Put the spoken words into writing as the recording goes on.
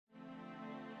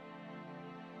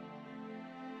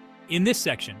In this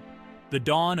section, The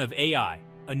Dawn of AI,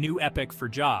 a new epoch for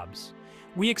jobs,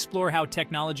 we explore how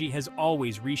technology has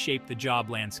always reshaped the job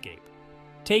landscape.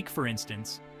 Take, for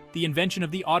instance, the invention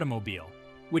of the automobile,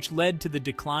 which led to the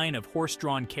decline of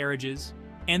horse-drawn carriages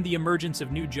and the emergence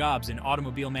of new jobs in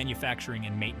automobile manufacturing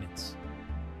and maintenance.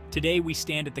 Today, we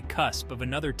stand at the cusp of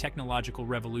another technological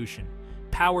revolution,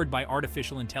 powered by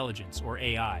artificial intelligence, or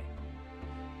AI.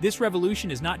 This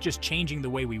revolution is not just changing the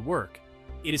way we work,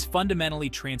 it is fundamentally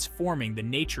transforming the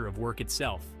nature of work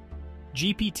itself.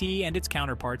 GPT and its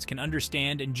counterparts can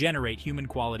understand and generate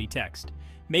human-quality text,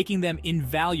 making them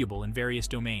invaluable in various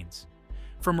domains.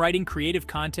 From writing creative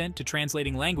content to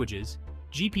translating languages,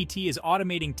 GPT is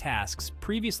automating tasks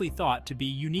previously thought to be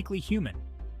uniquely human.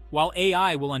 While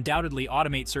AI will undoubtedly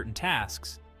automate certain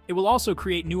tasks, it will also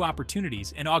create new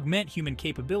opportunities and augment human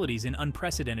capabilities in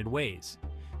unprecedented ways.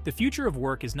 The future of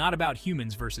work is not about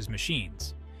humans versus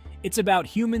machines. It's about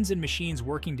humans and machines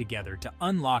working together to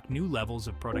unlock new levels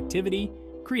of productivity,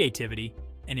 creativity,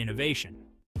 and innovation.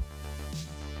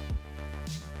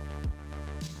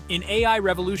 In AI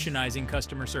revolutionizing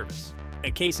customer service, a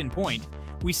case in point,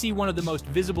 we see one of the most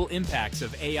visible impacts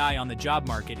of AI on the job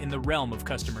market in the realm of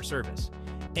customer service.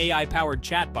 AI-powered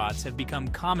chatbots have become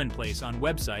commonplace on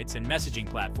websites and messaging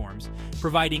platforms,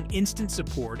 providing instant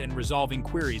support and resolving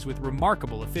queries with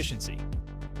remarkable efficiency.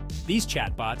 These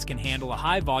chatbots can handle a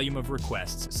high volume of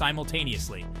requests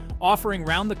simultaneously, offering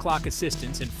round-the-clock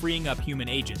assistance and freeing up human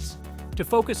agents to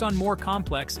focus on more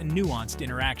complex and nuanced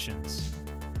interactions.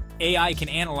 AI can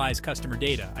analyze customer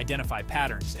data, identify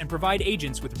patterns, and provide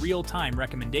agents with real-time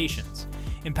recommendations,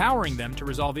 empowering them to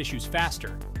resolve issues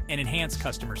faster and enhance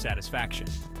customer satisfaction.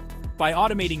 By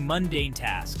automating mundane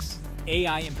tasks,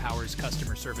 AI empowers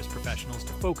customer service professionals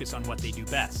to focus on what they do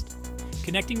best,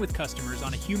 connecting with customers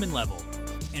on a human level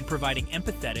and providing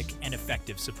empathetic and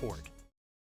effective support.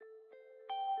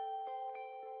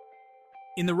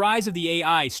 In the rise of the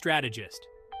AI strategist,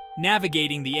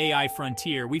 navigating the AI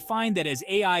frontier, we find that as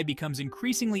AI becomes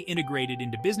increasingly integrated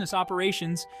into business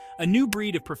operations, a new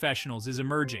breed of professionals is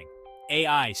emerging: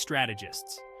 AI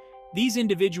strategists. These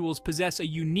individuals possess a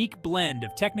unique blend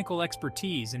of technical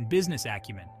expertise and business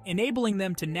acumen, enabling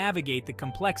them to navigate the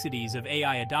complexities of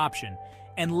AI adoption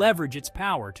and leverage its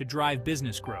power to drive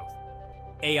business growth.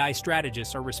 AI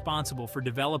strategists are responsible for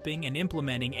developing and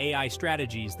implementing AI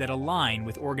strategies that align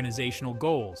with organizational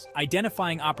goals,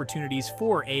 identifying opportunities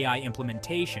for AI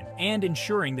implementation, and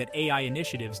ensuring that AI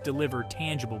initiatives deliver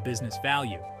tangible business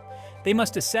value. They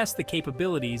must assess the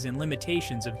capabilities and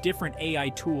limitations of different AI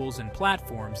tools and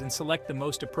platforms and select the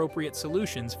most appropriate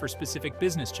solutions for specific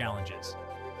business challenges.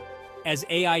 As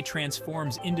AI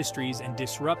transforms industries and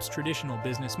disrupts traditional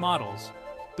business models,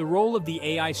 the role of the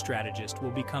AI strategist will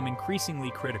become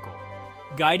increasingly critical,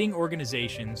 guiding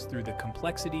organizations through the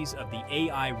complexities of the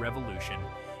AI revolution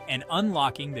and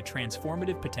unlocking the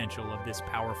transformative potential of this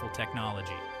powerful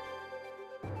technology.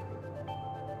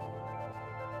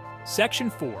 Section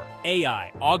 4.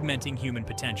 AI Augmenting Human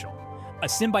Potential, a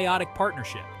symbiotic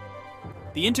partnership.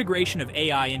 The integration of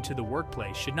AI into the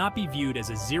workplace should not be viewed as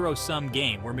a zero-sum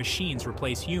game where machines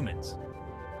replace humans.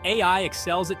 AI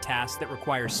excels at tasks that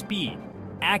require speed,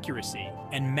 accuracy,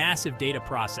 and massive data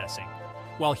processing,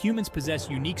 while humans possess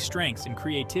unique strengths in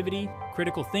creativity,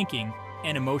 critical thinking,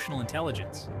 and emotional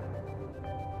intelligence.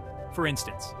 For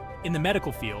instance, in the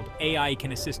medical field, AI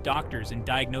can assist doctors in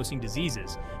diagnosing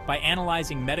diseases by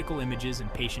analyzing medical images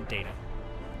and patient data,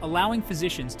 allowing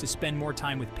physicians to spend more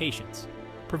time with patients,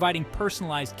 providing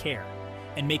personalized care,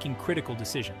 and making critical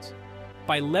decisions.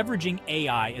 By leveraging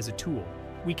AI as a tool,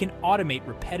 we can automate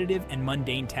repetitive and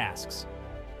mundane tasks,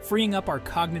 freeing up our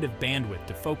cognitive bandwidth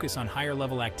to focus on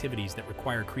higher-level activities that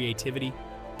require creativity,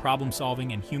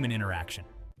 problem-solving, and human interaction.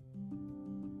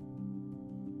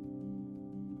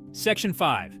 Section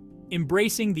 5.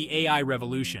 Embracing the AI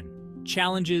Revolution: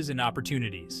 Challenges and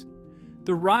Opportunities.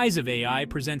 The rise of AI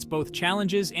presents both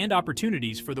challenges and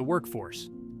opportunities for the workforce.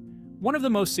 One of the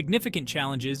most significant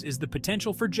challenges is the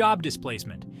potential for job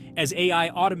displacement, as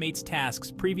AI automates tasks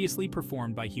previously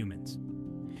performed by humans.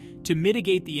 To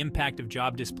mitigate the impact of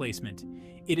job displacement,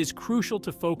 it is crucial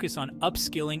to focus on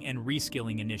upskilling and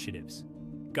reskilling initiatives.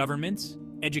 Governments,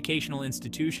 educational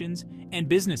institutions, and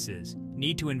businesses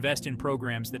need to invest in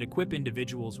programs that equip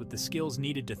individuals with the skills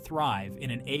needed to thrive in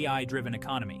an AI-driven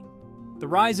economy. The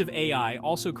rise of AI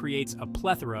also creates a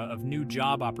plethora of new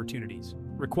job opportunities,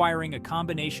 requiring a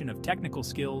combination of technical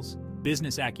skills,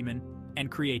 business acumen, and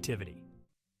creativity.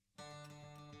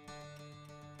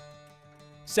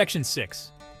 Section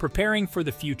 6. Preparing for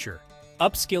the future: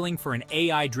 Upskilling for an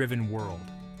AI-driven world.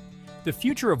 The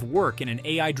future of work in an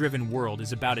AI-driven world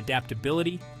is about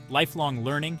adaptability, lifelong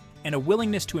learning, and a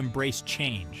willingness to embrace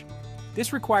change.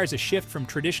 This requires a shift from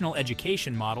traditional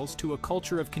education models to a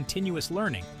culture of continuous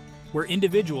learning, where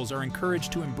individuals are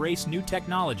encouraged to embrace new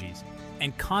technologies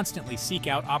and constantly seek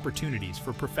out opportunities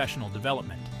for professional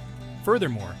development.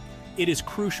 Furthermore, it is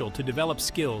crucial to develop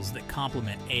skills that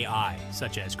complement AI,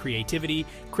 such as creativity,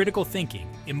 critical thinking,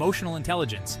 emotional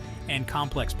intelligence, and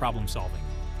complex problem solving.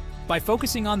 By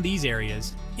focusing on these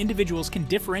areas, individuals can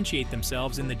differentiate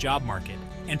themselves in the job market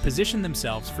and position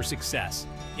themselves for success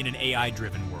in an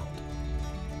AI-driven world.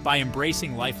 By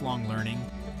embracing lifelong learning,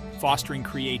 fostering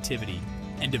creativity,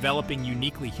 and developing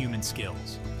uniquely human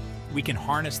skills, we can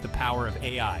harness the power of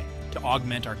AI to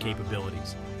augment our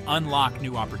capabilities, unlock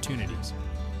new opportunities,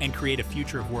 and create a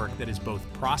future of work that is both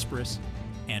prosperous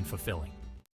and fulfilling.